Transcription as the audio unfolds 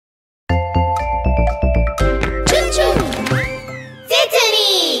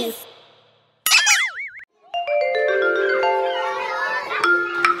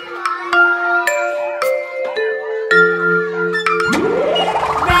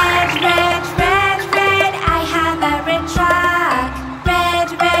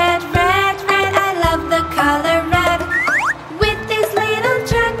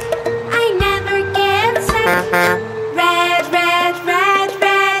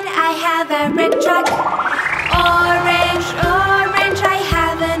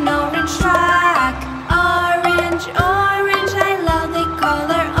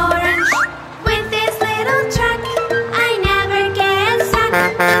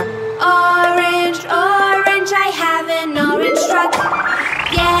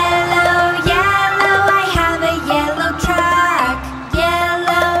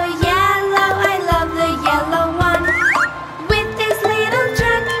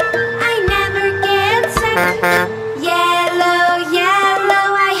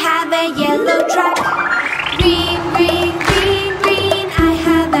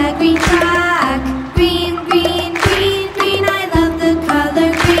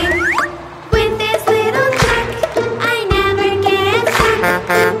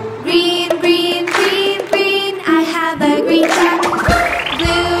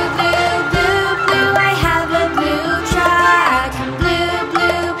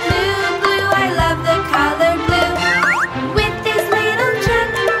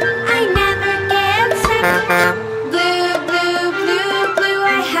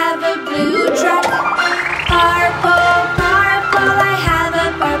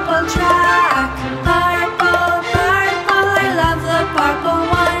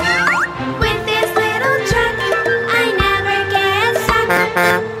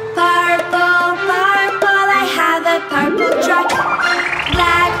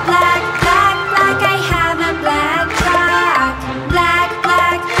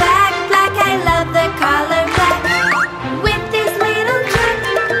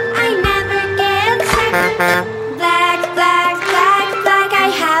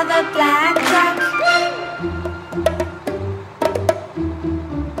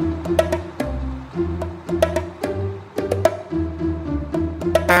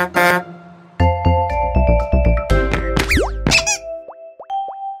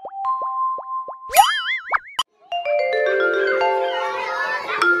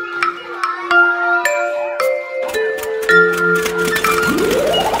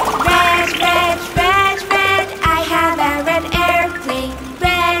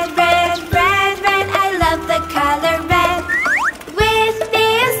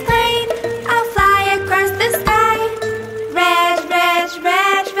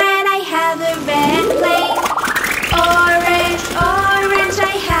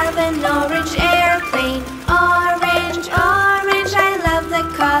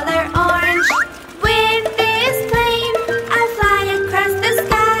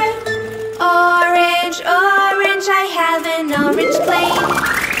plane.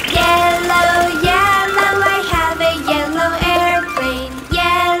 Yellow, yellow, I have a yellow airplane.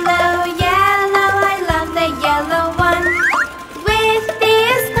 Yellow, yellow, I love the yellow one. With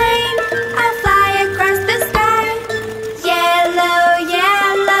this plane, I'll fly across the sky. Yellow,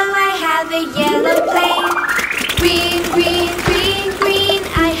 yellow, I have a yellow plane. Green, green, green, green,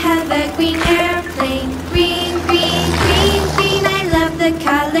 I have a green airplane. Green, green, green, green, I love the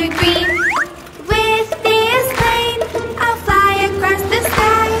color green. With this plane, I'll fly across the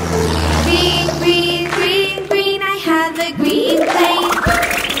sky.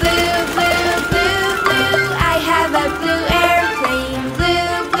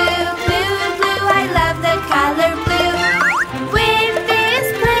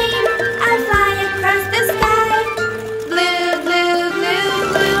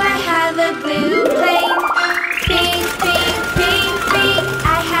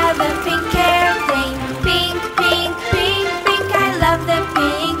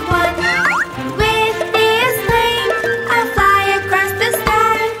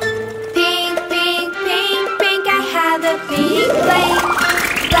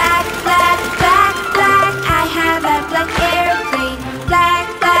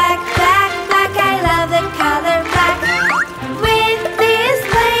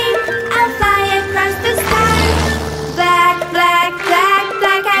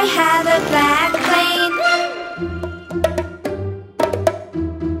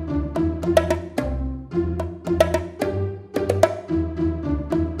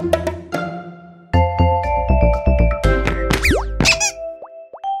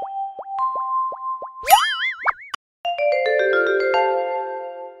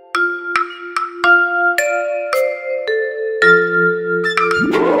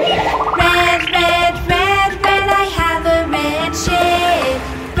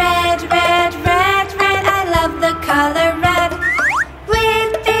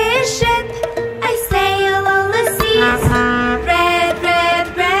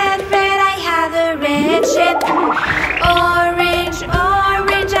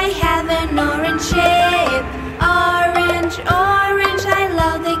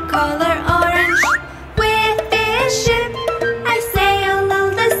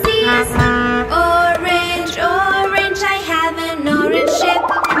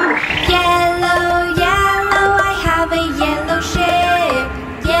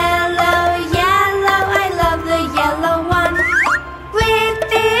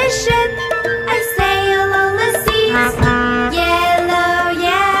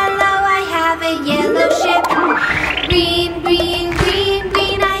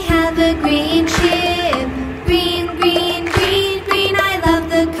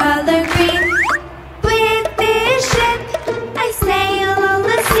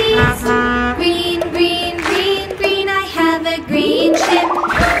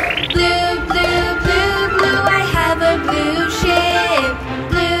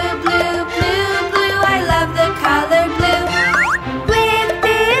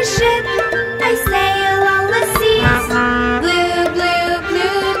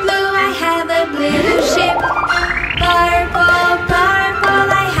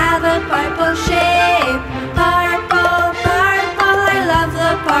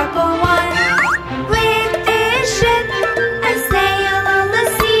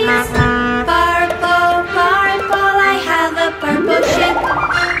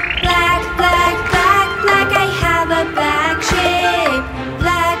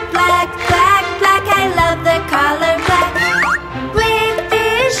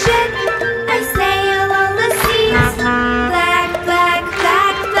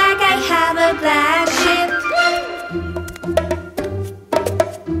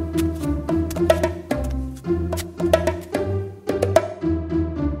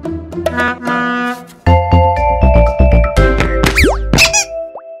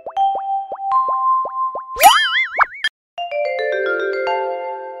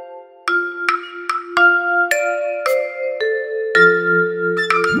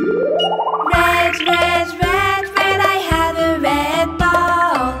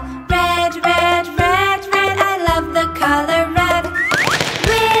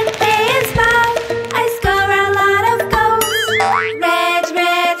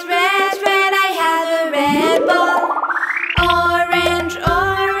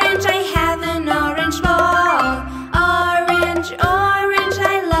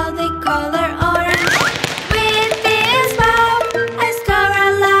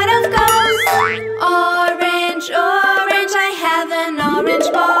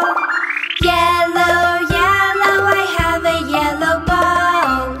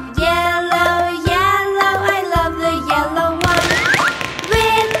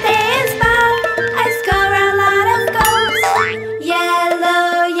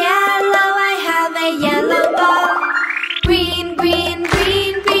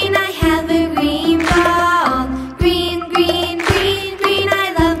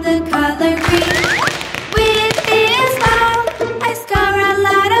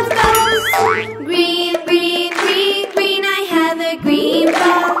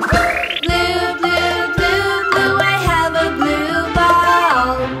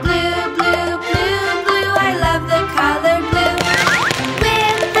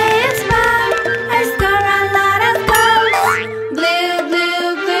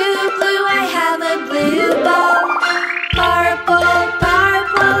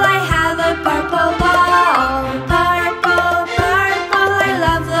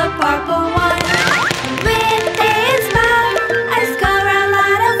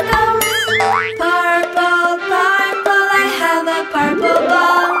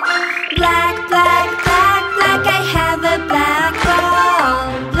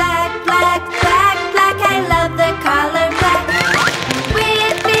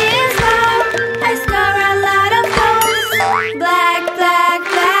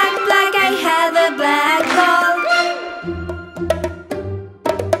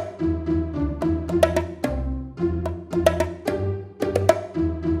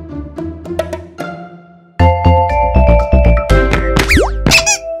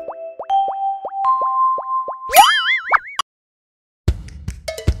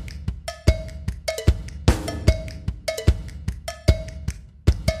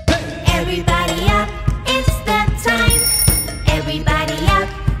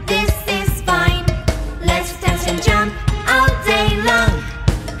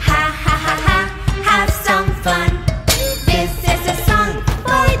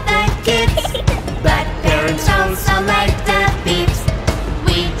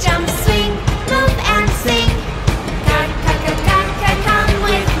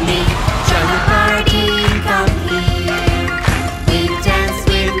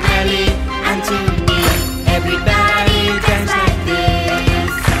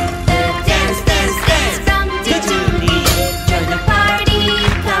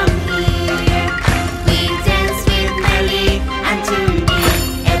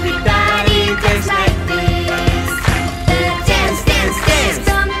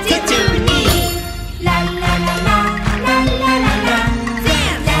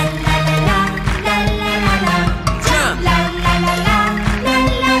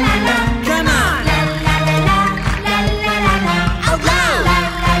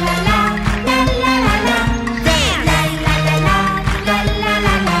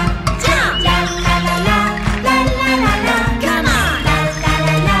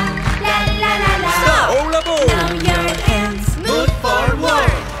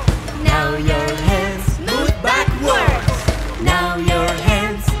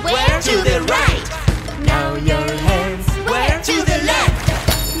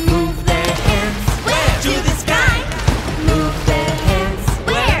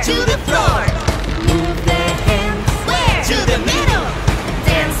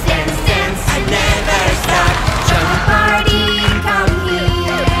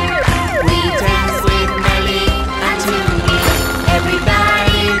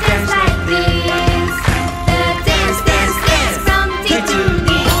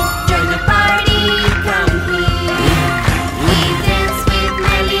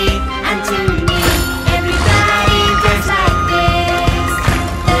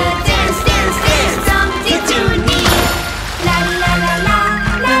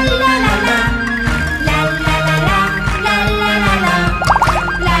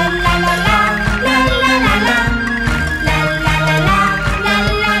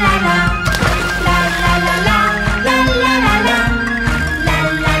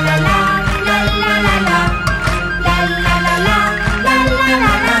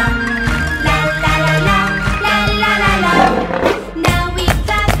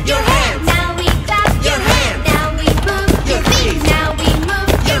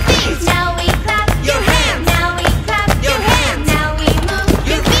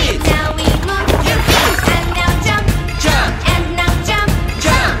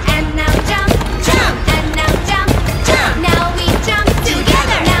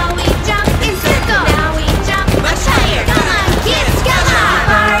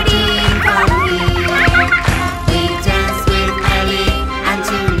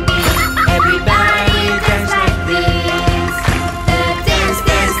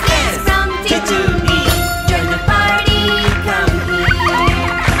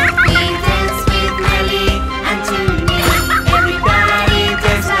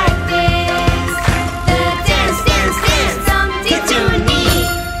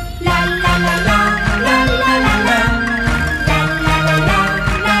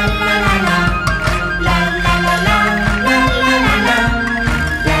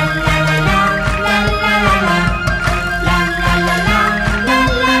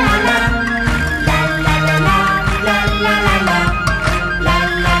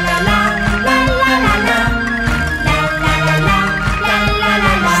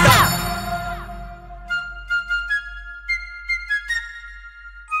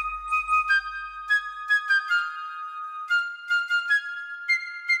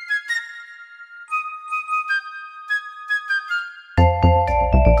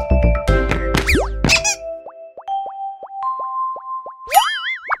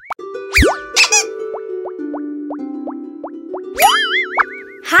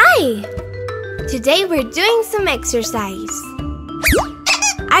 Today we're doing some exercise.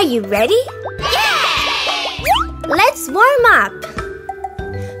 Are you ready? Yeah! Let's warm up.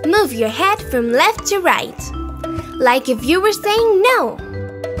 Move your head from left to right, like if you were saying no.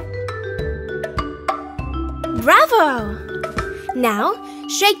 Bravo! Now,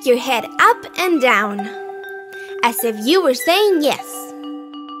 shake your head up and down, as if you were saying yes.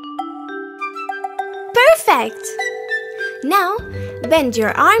 Perfect! Now, bend your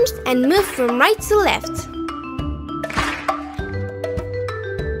arms and move from right to left.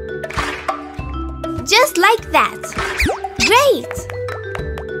 Just like that. Great!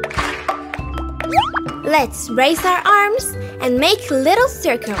 Let's raise our arms and make little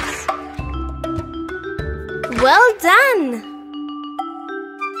circles. Well done!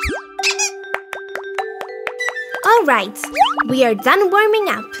 Alright, we are done warming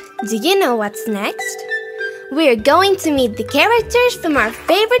up. Do you know what's next? We're going to meet the characters from our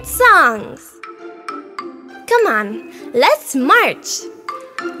favorite songs. Come on, let's march!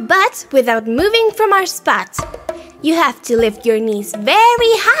 But without moving from our spot. You have to lift your knees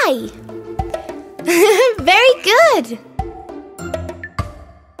very high. Very good!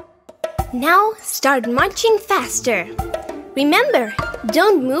 Now start marching faster. Remember,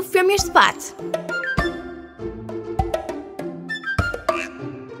 don't move from your spot.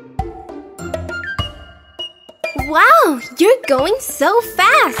 Wow, you're going so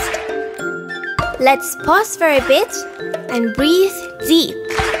fast! Let's pause for a bit and breathe deep.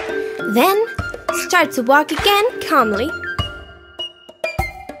 Then, start to walk again calmly.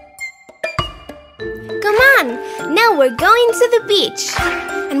 Come on, now we're going to the beach.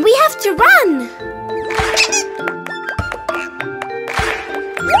 And we have to run!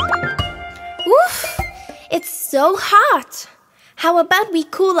 Oof! It's so hot! How about we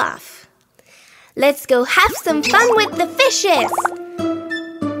cool off? Let's go have some fun with the fishes!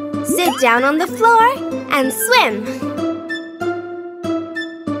 Sit down on the floor and swim!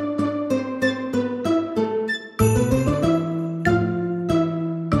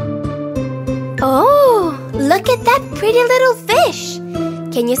 Oh, look at that pretty little fish!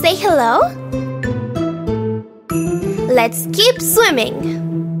 Can you say hello? Let's keep swimming!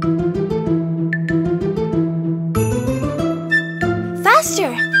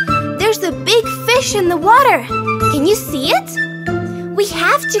 Faster! There's a big fish in the water! Can you see it? We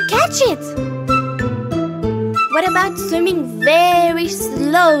have to catch it! What about swimming very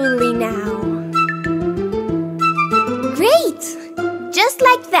slowly now? Great! Just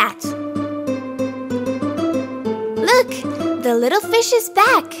like that! Look! The little fish is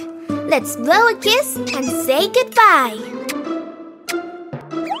back! Let's blow a kiss and say goodbye!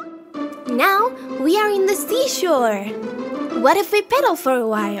 Now we are in the seashore! What if we pedal for a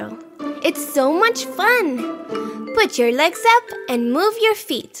while? It's so much fun! Put your legs up and move your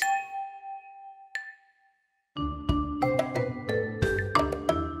feet.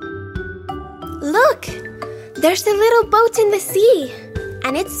 Look! There's a little boat in the sea!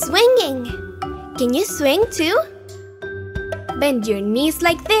 And it's swinging! Can you swing too? Bend your knees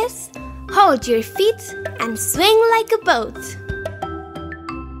like this, hold your feet, and swing like a boat.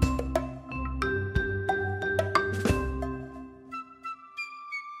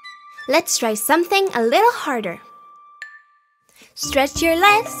 Let's try something a little harder. Stretch your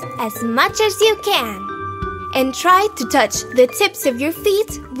legs as much as you can. And try to touch the tips of your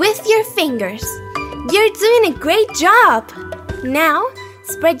feet with your fingers. You're doing a great job! Now,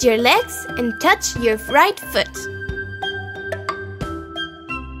 spread your legs and touch your right foot.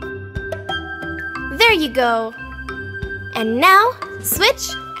 There you go! And now,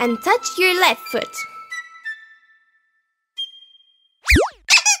 switch and touch your left foot.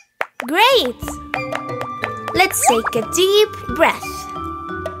 Great! Let's take a deep breath.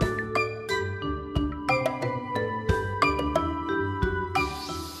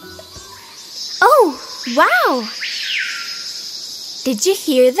 Oh, wow! Did you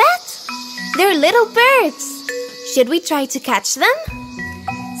hear that? They're little birds. Should we try to catch them?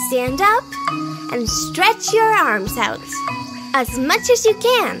 Stand up and stretch your arms out as much as you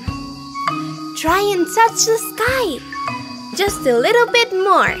can. Try and touch the sky. Just a little bit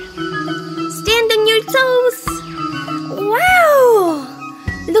more. Stand on your toes. Wow!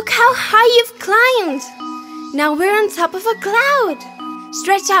 Look how high you've climbed. Now we're on top of a cloud.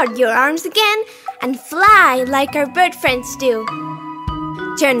 Stretch out your arms again and fly like our bird friends do.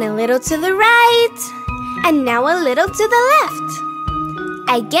 Turn a little to the right and now a little to the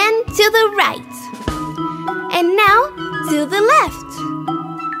left. Again to the right. And now to the left.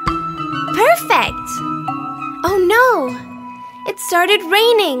 Perfect! Oh no! It started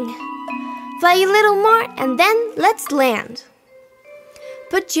raining. Fly a little more and then let's land.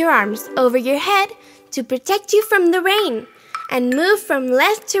 Put your arms over your head to protect you from the rain and move from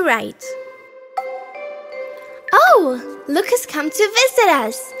left to right. Oh, look who's come to visit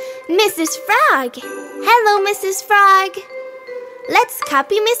us, Mrs. Frog. Hello, Mrs. Frog. Let's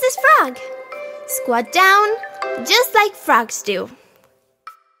copy Mrs. Frog. Squat down, just like frogs do.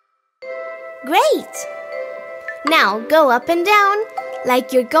 Great! Now go up and down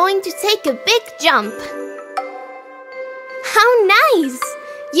like you're going to take a big jump. How nice!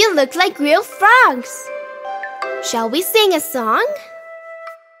 You look like real frogs. Shall we sing a song?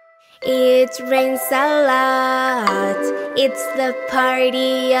 It rains a lot, it's the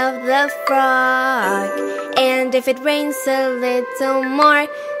party of the frog. And if it rains a little more,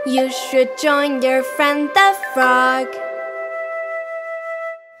 you should join your friend the frog.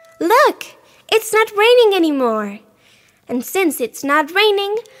 Look, it's not raining anymore. And since it's not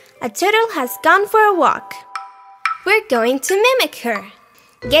raining, a turtle has gone for a walk. We're going to mimic her.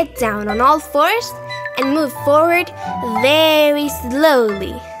 Get down on all fours and move forward very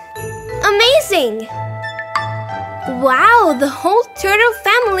slowly. Amazing! Wow, the whole turtle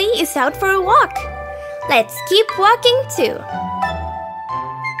family is out for a walk. Let's keep walking too.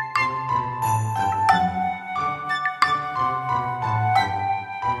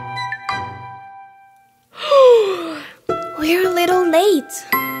 We're a little late,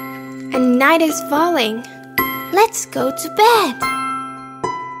 and night is falling. Let's go to bed.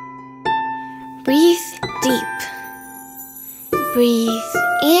 Breathe deep. Breathe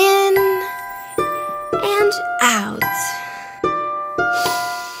in and out.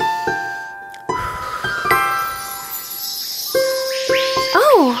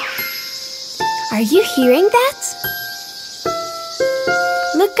 Oh, are you hearing that?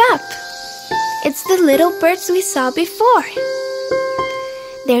 Look up. It's the little birds we saw before.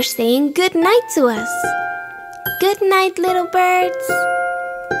 They're saying good night to us. Good night, little birds.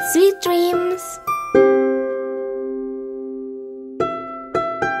 Sweet dreams.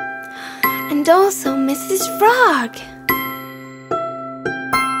 And also Mrs. Frog.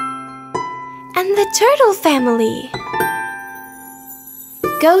 And the turtle family.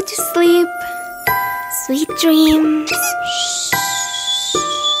 Go to sleep. Sweet dreams.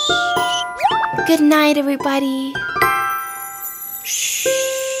 Good night, everybody.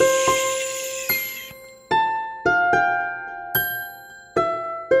 Shh.